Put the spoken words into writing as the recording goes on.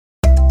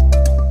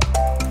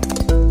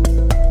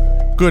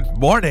Good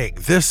morning.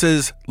 This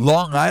is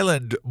Long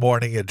Island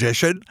Morning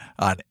Edition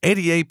on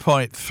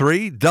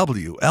 88.3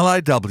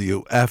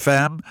 WLIW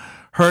FM,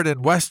 heard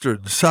in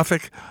western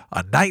Suffolk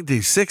on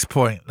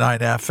 96.9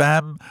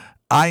 FM.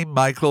 I'm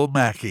Michael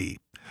Mackey.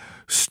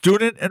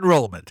 Student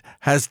enrollment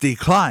has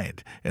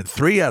declined in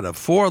 3 out of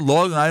 4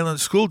 Long Island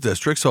school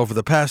districts over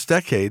the past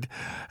decade,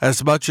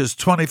 as much as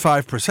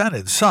 25%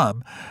 in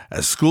some,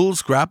 as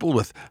schools grapple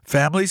with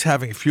families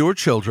having fewer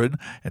children,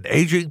 an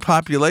aging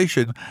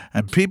population,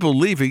 and people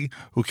leaving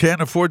who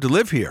can't afford to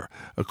live here,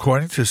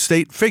 according to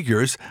state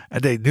figures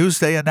and a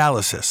Newsday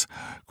analysis.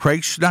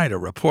 Craig Schneider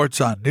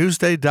reports on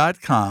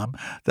Newsday.com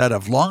that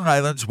of Long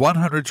Island's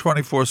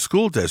 124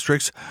 school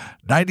districts,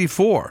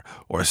 94,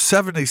 or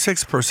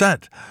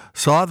 76%,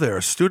 saw their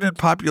student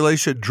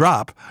population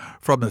drop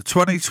from the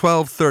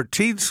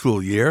 2012-13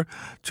 school year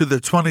to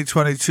the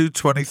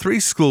 2022-23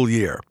 school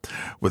year,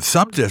 with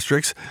some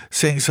districts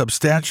seeing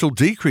substantial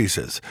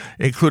decreases,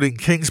 including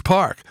Kings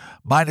Park,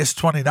 minus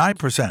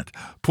 29%,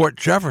 Port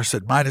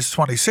Jefferson, minus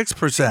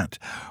 26%,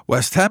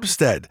 West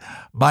Hempstead,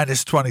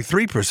 minus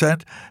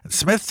 23%, and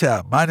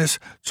Smithtown, minus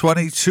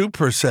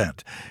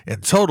 22%.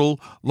 In total,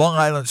 Long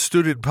Island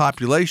student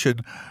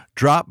population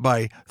dropped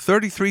by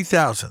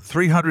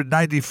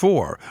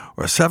 33,394,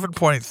 or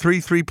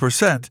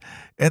 7.33%,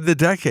 in the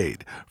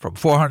decade, from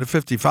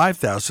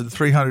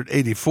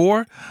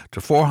 455,384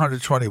 to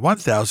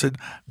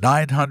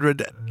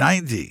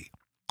 421,990.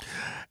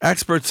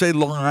 Experts say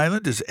Long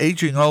Island is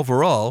aging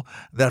overall,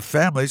 that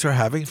families are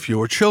having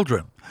fewer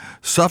children.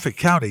 Suffolk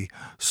County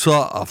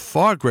saw a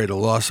far greater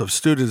loss of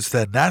students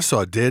than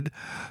Nassau did.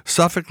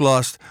 Suffolk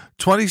lost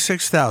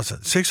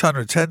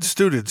 26,610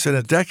 students in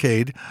a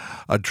decade,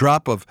 a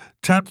drop of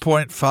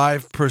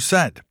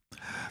 10.5%.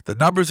 The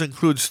numbers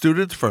include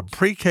students from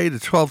pre-K to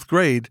 12th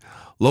grade.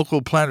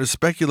 Local planners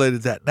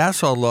speculated that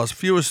Nassau lost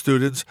fewer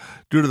students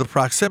due to the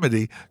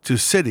proximity to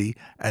city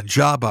and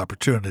job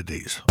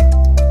opportunities.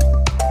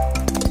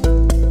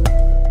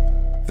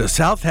 The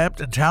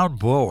Southampton Town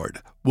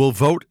Board will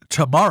vote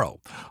tomorrow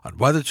on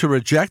whether to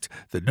reject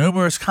the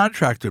numerous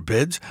contractor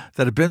bids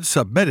that have been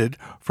submitted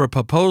for a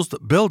proposed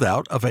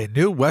build-out of a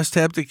new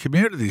Westhampton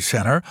Community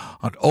Center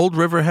on Old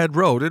Riverhead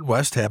Road in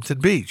Westhampton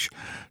Beach.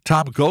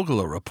 Tom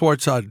Gogola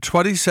reports on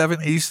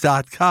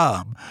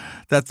 27east.com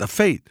that the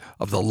fate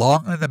of the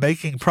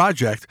long-in-the-making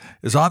project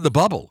is on the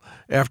bubble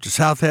after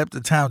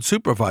Southampton Town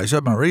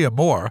Supervisor Maria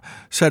Moore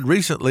said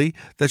recently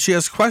that she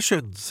has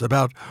questions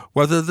about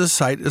whether the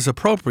site is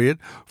appropriate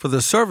for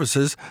the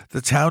services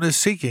the town is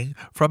seeking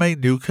from a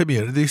new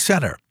community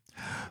center.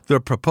 The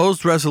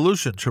proposed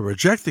resolution to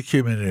reject the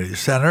community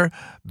center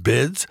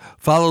bids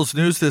follows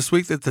news this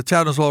week that the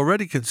town is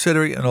already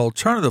considering an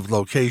alternative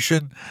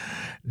location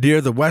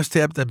near the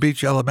Westhampton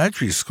Beach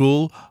Elementary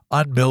School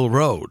on Mill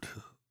Road.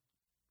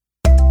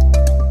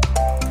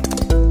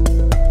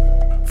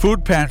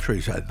 Food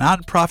pantries and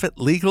nonprofit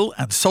legal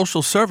and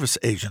social service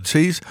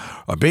agencies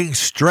are being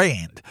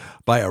strained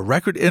by a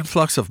record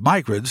influx of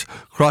migrants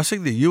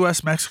crossing the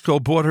U.S Mexico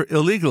border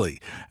illegally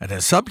and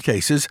in some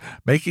cases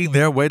making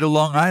their way to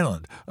Long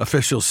Island,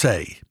 officials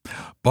say.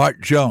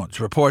 Bart Jones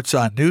reports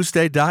on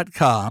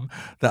Newsday.com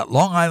that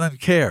Long Island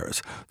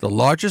Cares, the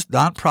largest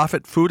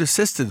nonprofit food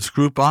assistance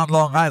group on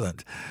Long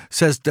Island,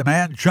 says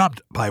demand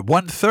jumped by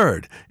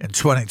 1/3 in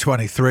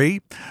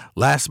 2023.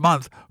 Last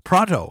month,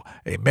 Pronto,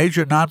 a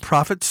major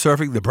nonprofit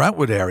serving the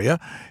Brentwood area,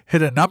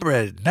 hit a number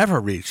it had never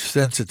reached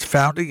since its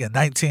founding in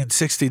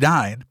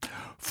 1969,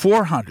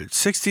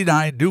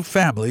 469 new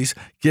families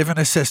given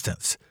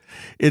assistance.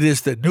 It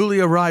is the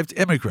newly arrived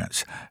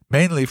immigrants,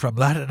 mainly from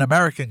Latin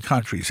American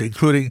countries,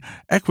 including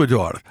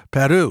Ecuador,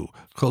 Peru,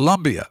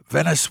 Colombia,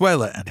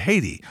 Venezuela, and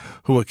Haiti,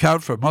 who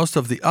account for most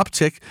of the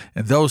uptick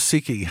in those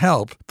seeking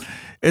help.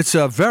 It's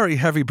a very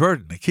heavy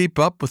burden to keep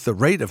up with the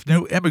rate of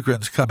new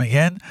immigrants coming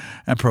in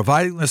and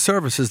providing the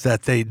services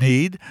that they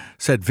need,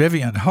 said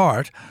Vivian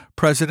Hart,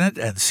 President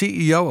and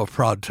CEO of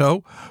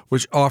Pronto,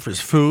 which offers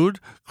food,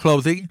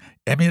 clothing,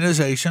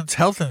 immunizations,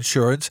 health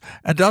insurance,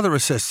 and other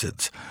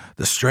assistance.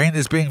 The strain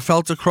is being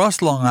felt across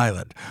Long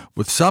Island,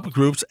 with some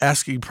groups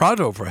asking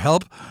Pronto for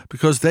help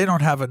because they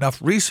don't have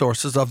enough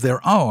resources of their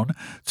own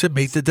to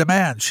meet the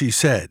demand, she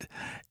said.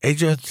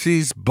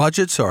 Agencies'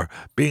 budgets are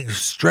being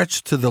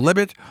stretched to the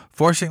limit,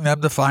 forcing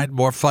them to find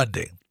more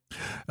funding.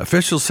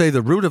 Officials say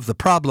the root of the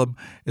problem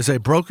is a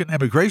broken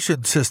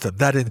immigration system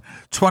that in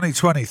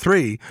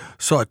 2023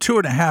 saw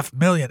 2.5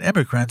 million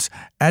immigrants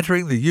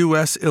entering the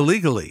U.S.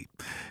 illegally.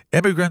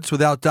 Immigrants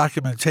without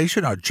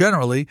documentation are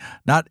generally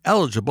not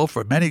eligible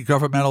for many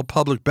governmental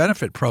public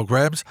benefit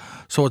programs,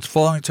 so it's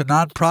falling to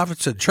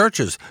nonprofits and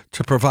churches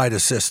to provide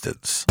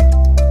assistance.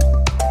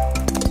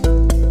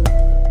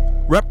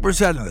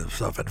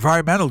 Representatives of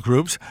environmental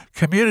groups,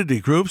 community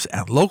groups,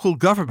 and local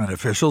government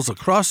officials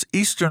across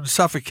eastern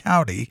Suffolk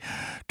County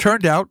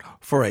turned out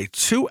for a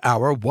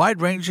 2-hour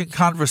wide-ranging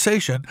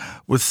conversation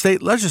with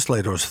state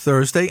legislators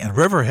Thursday in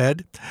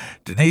Riverhead.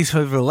 Denise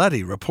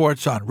Viviletti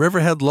reports on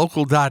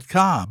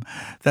riverheadlocal.com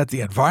that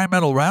the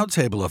Environmental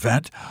Roundtable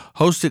event,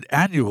 hosted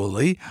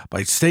annually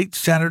by State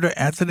Senator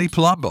Anthony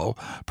Palumbo,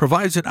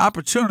 provides an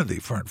opportunity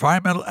for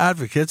environmental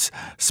advocates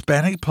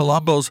spanning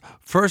Palumbo's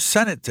 1st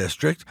Senate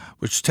District,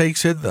 which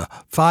takes in the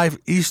 5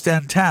 East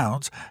End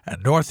towns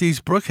and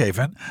Northeast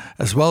Brookhaven,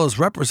 as well as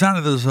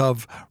representatives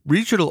of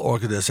regional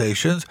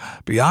organizations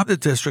beyond the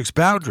district's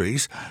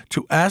boundaries,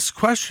 to ask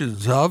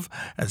questions of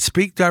and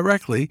speak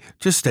directly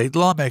to state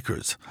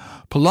lawmakers.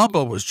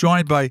 Palumbo was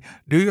joined by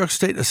New York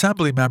State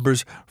Assembly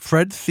members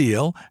Fred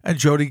Thiel and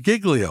Jody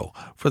Giglio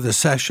for the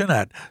session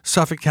at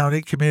Suffolk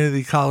County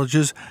Community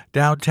College's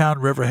downtown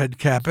Riverhead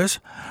campus.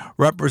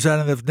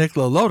 Representative Nick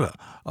LaLota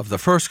of the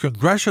 1st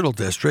Congressional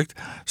District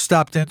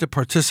stopped in to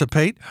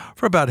participate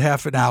for about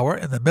half an hour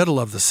in the middle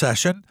of the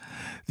session.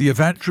 The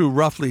event drew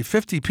roughly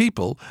 50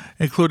 people,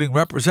 including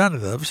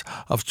representatives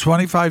of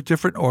 25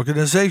 different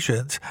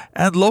organizations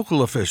and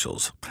local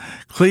officials.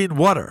 Clean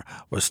water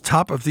was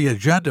top of the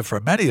agenda for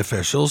many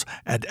officials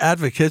and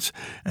advocates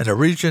in a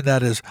region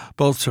that is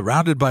both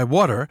surrounded by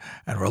water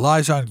and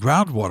relies on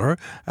groundwater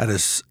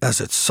as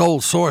its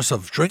sole source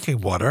of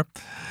drinking water.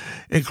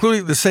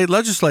 Including the state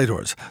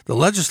legislators, the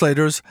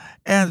legislators,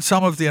 and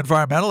some of the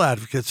environmental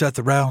advocates at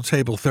the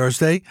roundtable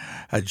Thursday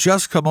had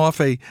just come off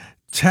a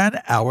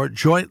 10-hour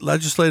joint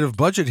legislative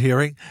budget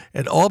hearing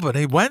in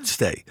Albany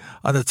Wednesday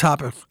on the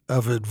topic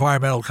of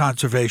environmental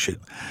conservation.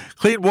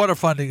 Clean water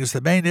funding is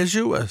the main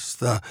issue, as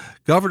the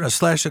governor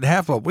slashed in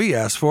half what we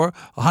asked for,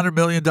 $100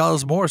 million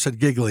more, said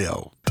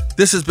Giglio.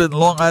 This has been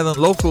Long Island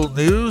Local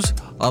News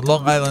on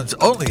Long Island's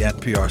only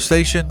NPR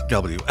station,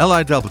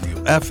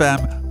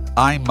 WLIW-FM.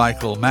 I'm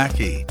Michael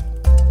Mackey.